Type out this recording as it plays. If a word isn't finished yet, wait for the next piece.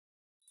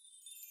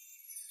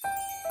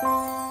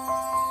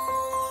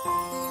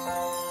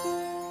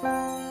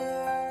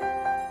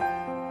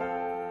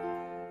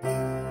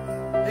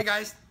Hey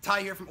guys,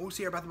 Ty here from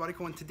OCR Bath & Body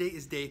Co. and today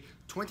is day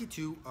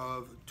 22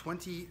 of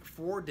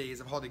 24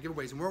 days of holiday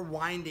giveaways and we're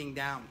winding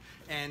down.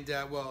 And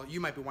well, you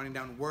might be winding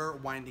down, we're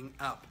winding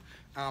up.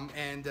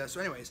 So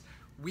anyways,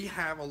 we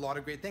have a lot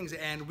of great things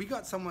and we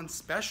got someone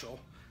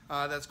special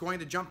that's going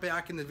to jump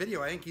back in the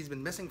video. I think he's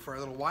been missing for a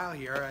little while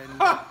here. And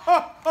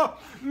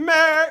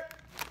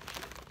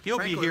He'll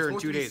be here in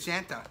 2 days.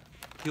 Santa.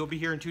 He'll be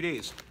here in 2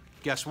 days.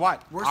 Guess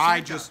what? Where's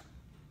Santa?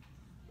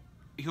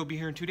 He'll be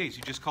here in 2 days.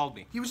 You just called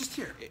me. He was just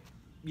here.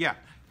 Yeah.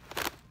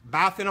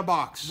 Bath in a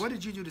box. What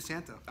did you do to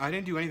Santa? I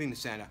didn't do anything to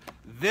Santa.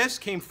 This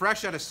came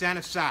fresh out of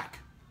Santa's sack.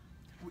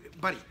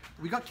 Buddy,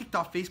 we got kicked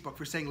off Facebook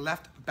for saying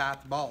left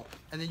bath ball,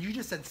 and then you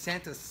just said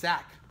Santa's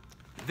sack.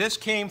 This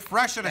came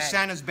fresh out of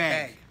Santa's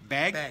bag.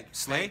 Bag? Bag.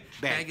 Sleigh?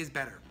 Bag. Bag. Bag is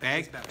better.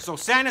 Bag? Is better. So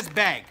Santa's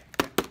bag.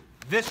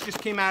 This just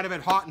came out of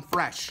it hot and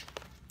fresh.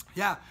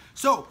 Yeah.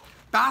 So,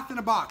 bath in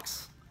a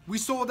box. We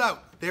sold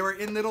out. They were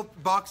in little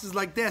boxes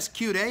like this.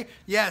 Cute, eh?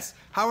 Yes.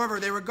 However,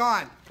 they were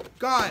gone.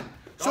 Gone.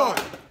 So,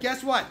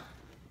 guess what?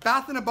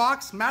 Bath in a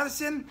box,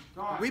 Madison,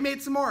 we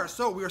made some more.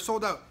 So, we were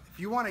sold out. If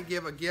you want to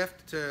give a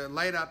gift to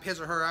light up his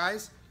or her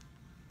eyes,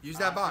 use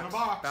that box.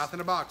 Bath in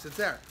a box. It's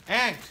there.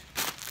 And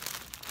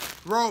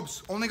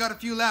robes. Only got a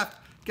few left.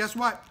 Guess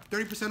what?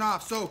 30%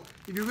 off. So,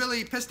 if you're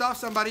really pissed off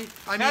somebody,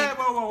 I mean,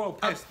 whoa,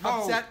 pissed.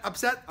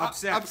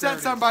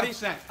 upset somebody,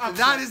 upset.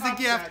 That is the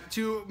gift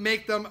to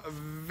make them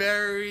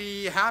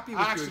very happy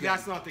with you Actually, again.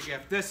 that's not the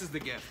gift. This is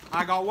the gift.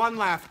 I got one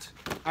left.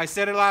 I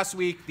said it last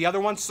week. The other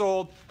one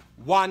sold.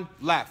 One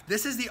left.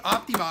 This is the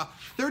Optima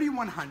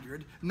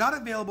 3100, not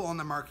available on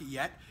the market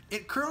yet.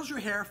 It curls your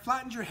hair,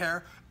 flattens your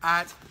hair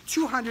at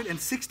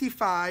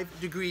 265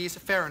 degrees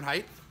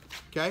Fahrenheit,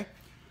 okay?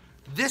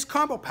 This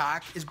combo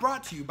pack is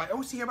brought to you by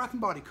OCR Bath &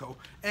 Body Co.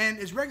 and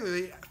is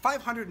regularly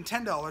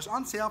 $510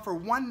 on sale for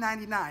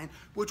 $199,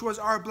 which was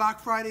our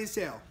Black Friday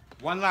sale.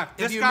 One left.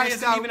 This guy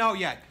isn't even out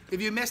yet.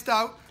 If you missed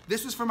out,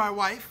 this was for my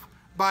wife,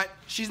 but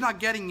she's not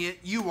getting it,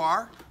 you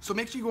are. So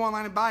make sure you go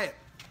online and buy it.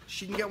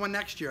 She can get one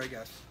next year, I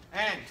guess.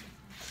 And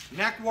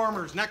neck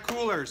warmers, neck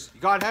coolers.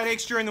 You got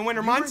headaches during the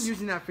winter months? You were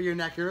using that for your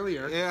neck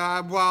earlier.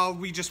 Yeah, well,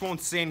 we just won't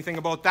say anything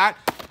about that.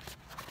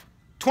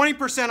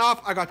 20%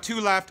 off, I got 2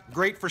 left.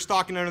 Great for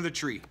stocking under the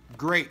tree.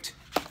 Great.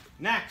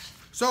 Next.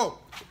 So,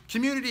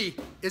 community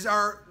is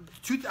our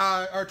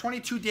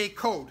 22-day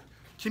code.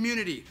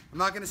 Community. I'm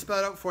not going to spell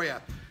it out for you.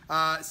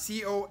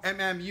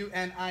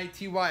 COMMUNITY.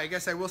 I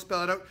guess I will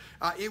spell it out.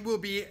 It will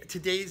be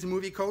today's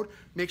movie code.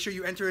 Make sure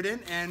you enter it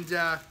in and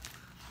have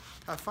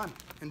fun.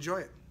 Enjoy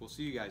it. We'll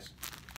see you guys.